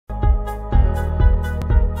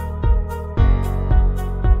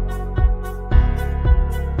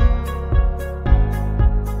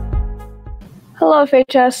Hello,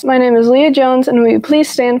 FHS. My name is Leah Jones, and will you please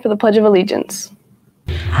stand for the Pledge of Allegiance?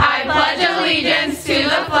 I pledge allegiance to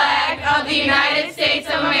the flag of the United States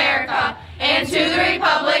of America and to the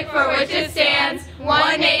republic for which it stands,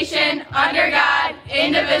 one nation, under God,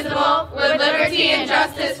 indivisible, with liberty and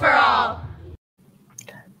justice for all.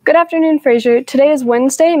 Good afternoon, Fraser. Today is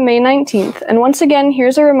Wednesday, May 19th, and once again,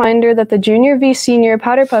 here's a reminder that the Junior v. Senior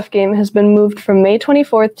Powder Puff game has been moved from May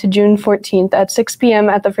 24th to June 14th at 6 p.m.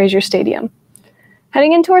 at the Fraser Stadium.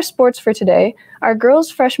 Heading into our sports for today, our girls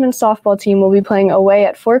freshman softball team will be playing away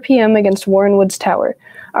at 4 p.m. against Warren Woods Tower.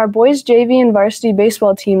 Our boys JV and varsity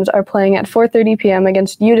baseball teams are playing at 4:30 p.m.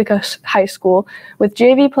 against Utica High School, with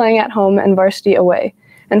JV playing at home and varsity away.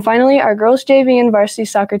 And finally, our girls JV and varsity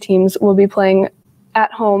soccer teams will be playing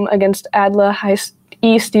at home against Adla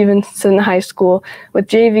E. Stevenson High School, with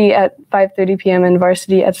JV at 5:30 p.m. and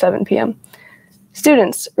varsity at 7 p.m.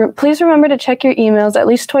 Students, please remember to check your emails at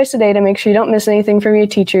least twice a day to make sure you don't miss anything from your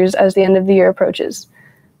teachers as the end of the year approaches.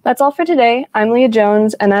 That's all for today. I'm Leah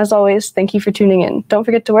Jones, and as always, thank you for tuning in. Don't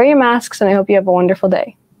forget to wear your masks, and I hope you have a wonderful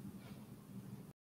day.